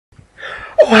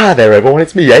Hi there everyone,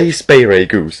 it's me,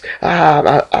 Asparagoose.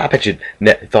 I bet you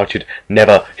thought you'd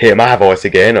never hear my voice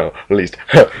again, or at least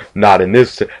not in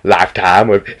this lifetime,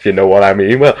 if you know what I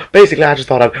mean. Well, basically I just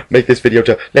thought I'd make this video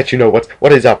to let you know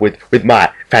what is up with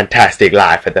my fantastic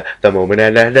life at the moment,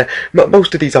 and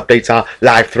most of these updates are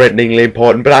life-threateningly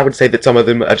important, but I would say that some of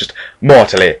them are just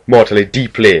mortally,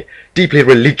 deeply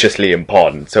religiously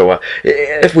important. So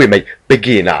if we may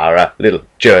begin our little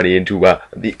journey into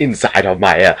the inside of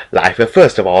my life.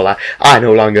 First of all, I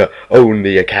no longer own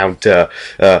the account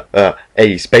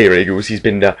Asparagoose. He's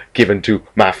been given to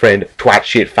my friend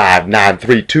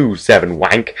Twatshit59327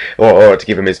 Wank, or to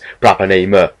give him his proper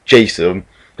name, Jason.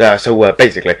 So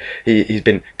basically, he's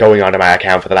been going onto my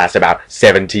account for the last about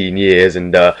 17 years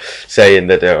and saying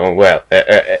that,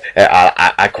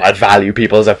 I quite value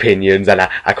people's opinions, and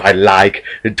I quite like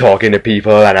talking to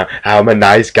people, and I'm a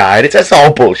nice guy. And it's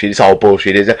all bullshit. It's all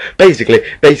bullshit. It's basically,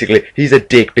 he's a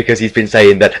dick because he's been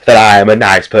saying that I am a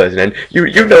nice person, and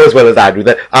you know as well as I do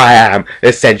that I am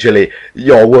essentially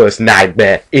your worst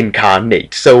nightmare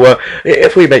incarnate. So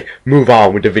if we may move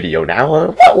on with the video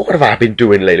now, what have I been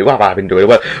doing lately? What have I been doing?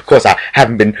 Well, of course, I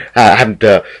haven't been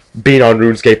on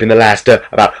RuneScape in the last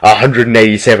about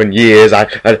 187 years. I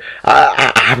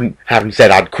haven't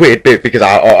said I'd quit because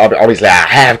obviously I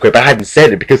have quit, but I hadn't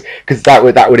said it because that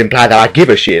would imply that I give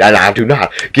a shit, and I do not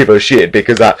give a shit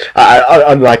because I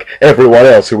unlike everyone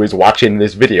else who is watching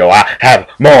this video, I have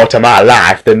more to my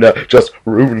life than just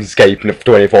RuneScape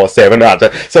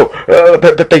 24/7. So,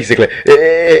 but basically,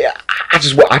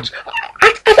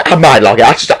 I might log in.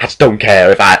 I just don't care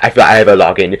if I ever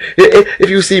log in. If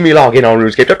you see me log in on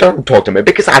RuneScape, don't talk to me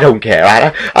because I don't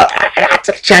care.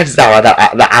 Chances are that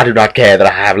I do not care that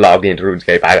I have logged into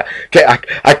RuneScape.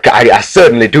 I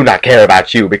certainly do not care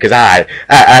about you because I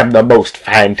am the most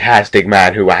fantastic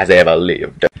man who has ever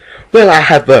lived. Well, I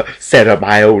have set up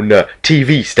my own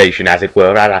TV station, as it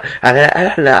were, and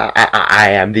I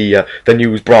am the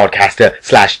news broadcaster /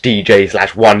 DJ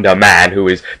 / Wonder Man who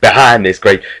is behind this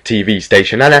great TV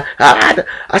station. And I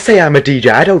say I'm a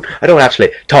DJ. I don't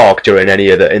actually talk during any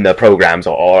of the programs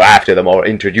or after them or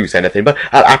introduce anything, but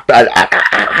I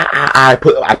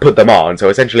put them on. So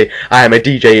essentially, I am a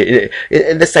DJ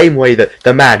in the same way that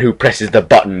the man who presses the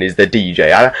button is the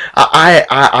DJ.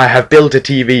 I have built a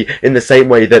TV in the same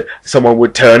way that someone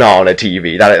would turn on a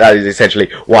TV. That is essentially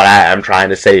what I am trying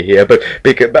to say here. But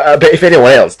if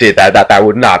anyone else did that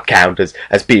would not count as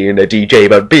being a DJ,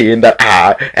 but being that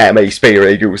I am a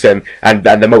Asparagoose and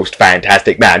the most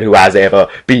fantastic man who has ever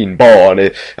been born.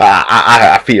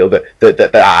 I feel that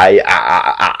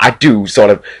I do sort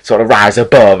of rise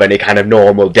above any kind of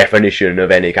normal definition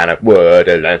of any kind of word,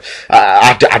 and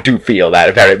I do feel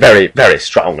that very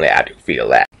strongly. I do feel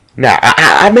that. Now,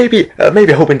 I may be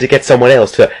hoping to get someone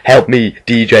else to help me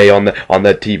DJ on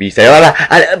the TV station.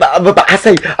 But I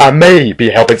say I may be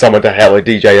helping someone to help a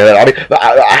DJ. I mean,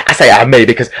 I say I may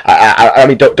because I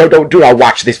mean, do not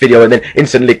watch this video and then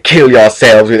instantly kill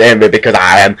yourselves with envy because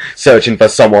I am searching for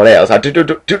someone else. Do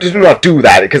not do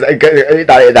that because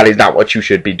that is not what you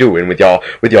should be doing with your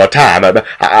time.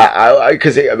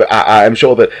 Because I am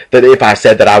sure that if I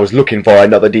said that I was looking for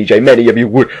another DJ, many of you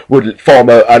would form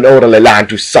an orderly line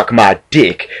to suck my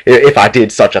dick if I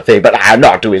did such a thing, but I'm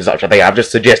not doing such a thing. I'm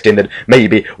just suggesting that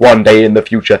maybe one day in the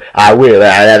future I will,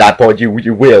 and at that point you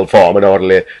will form an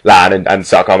orderly line and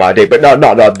suck on my dick, but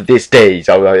not this day.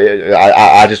 So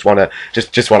I just wanna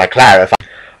clarify.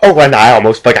 Oh, and I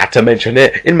almost forgot to mention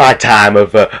it. In my time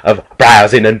of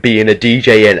browsing and being a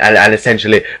DJ and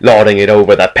essentially lording it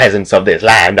over the peasants of this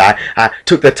land, I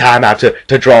took the time out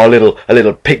to draw a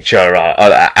little picture.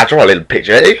 I draw a little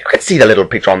picture. You can see the little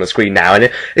picture on the screen now,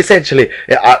 and essentially,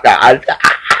 I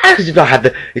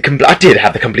did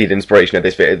have the complete inspiration of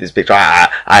this picture. I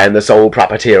am the sole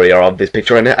proprietor of this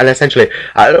picture, and essentially,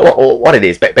 what it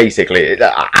is, basically,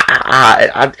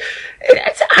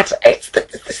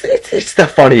 it's the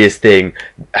funniest thing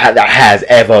that has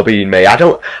ever been made. I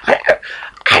don't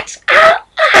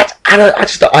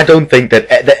think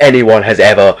that anyone has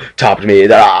ever topped me.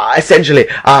 Essentially,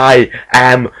 I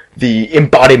am the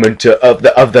embodiment of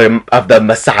the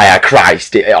Messiah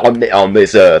Christ on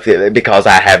this earth because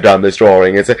I have done this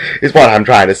drawing. It's what I'm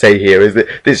trying to say here is that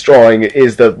this drawing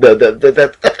is the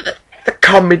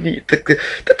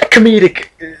comedic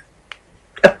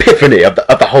epiphany of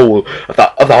the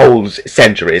whole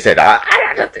century.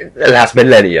 The last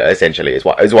millennia, essentially, is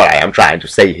what I am trying to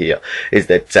say here. Is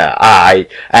that I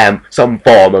am some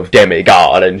form of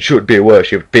demigod and should be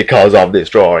worshipped because of this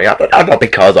drawing. Not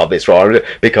because of this drawing,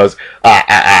 because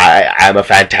I am a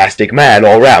fantastic man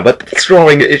all round. But this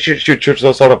drawing, it should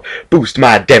sort of boost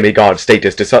my demigod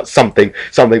status to something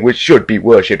which should be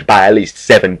worshipped by at least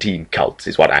 17 cults,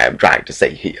 is what I am trying to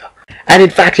say here. And in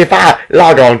fact, if I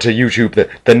log on to YouTube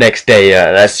the next day,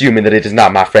 assuming that it is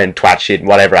not my friend Twatshit,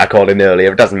 whatever I called him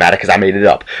earlier, it doesn't matter because I made it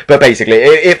up. But basically,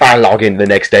 if I log in the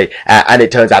next day, and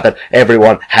it turns out that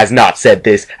everyone has not set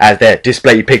this as their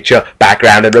display picture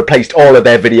background and replaced all of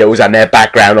their videos and their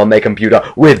background on their computer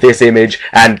with this image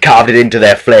and carved it into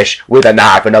their flesh with a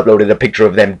knife and uploaded a picture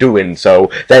of them doing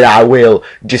so, then I will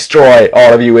destroy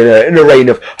all of you in a rain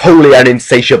of holy and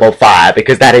insatiable fire,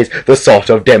 because that is the sort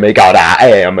of demigod I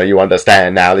am. You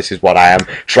understand now? This is what I am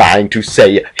trying to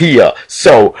say here.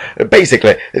 So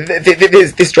basically,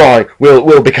 this drawing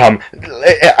will become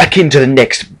akin to the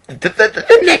next.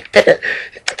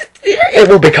 It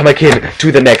will become akin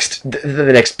to the next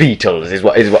Beatles. Is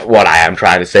what I am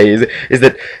trying to say. Is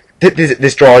that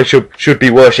this drawing should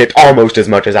be worshipped almost as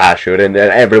much as I should, and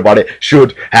everybody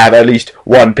should have at least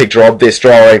one picture of this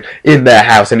drawing in their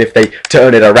house. And if they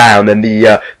turn it around, then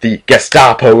the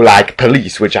Gestapo-like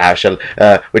police, which I shall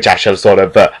sort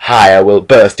of hire, will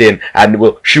burst in and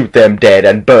will shoot them dead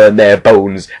and burn their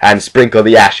bones and sprinkle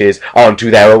the ashes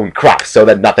onto their own crops, so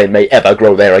that nothing may ever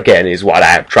grow there again. Is what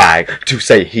I am trying to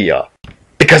say here.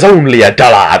 Because only a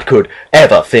dullard could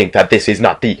ever think that this is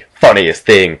not the funniest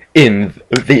thing in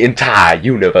the entire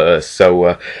universe.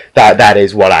 So that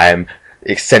is what I am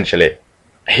essentially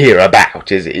here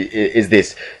about. Is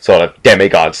this sort of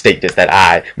demigod status that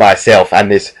I myself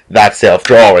and that self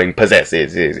drawing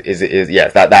possesses?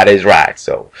 Yes, that is right.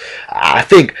 So I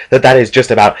think that is just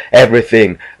about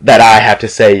everything that I have to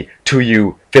say to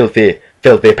you, filthy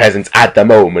peasants, at the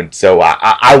moment. So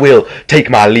I will take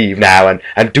my leave now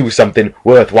and do something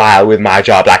worthwhile with my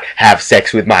job, like have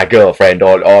sex with my girlfriend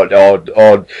or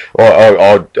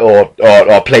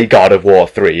play God of War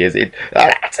 3. Is it?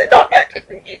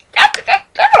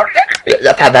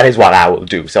 That is what I will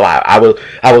do. So I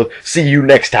will see you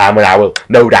next time, when I will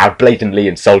no doubt blatantly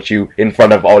insult you in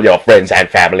front of all your friends and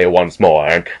family once more.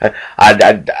 And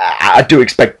I do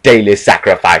expect daily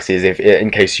sacrifices, in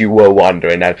case you were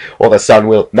wondering, or the sun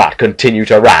will not continue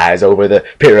to rise over the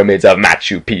pyramids of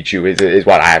Machu Picchu. Is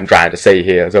what I am trying to say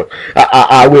here. So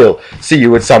I will see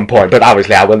you at some point, but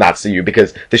obviously I will not see you,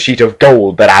 because the sheet of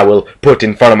gold that I will put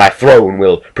in front of my throne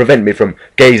will prevent me from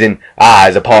gazing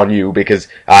eyes upon you, because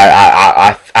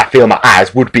I feel my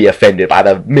eyes would be offended by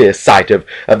the mere sight of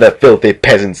the filthy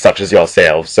peasants such as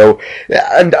yourselves. So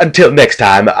until next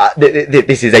time,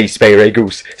 this is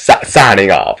Asparagoose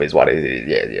signing off. Is what it is.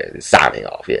 Yeah, signing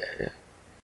off. Yeah.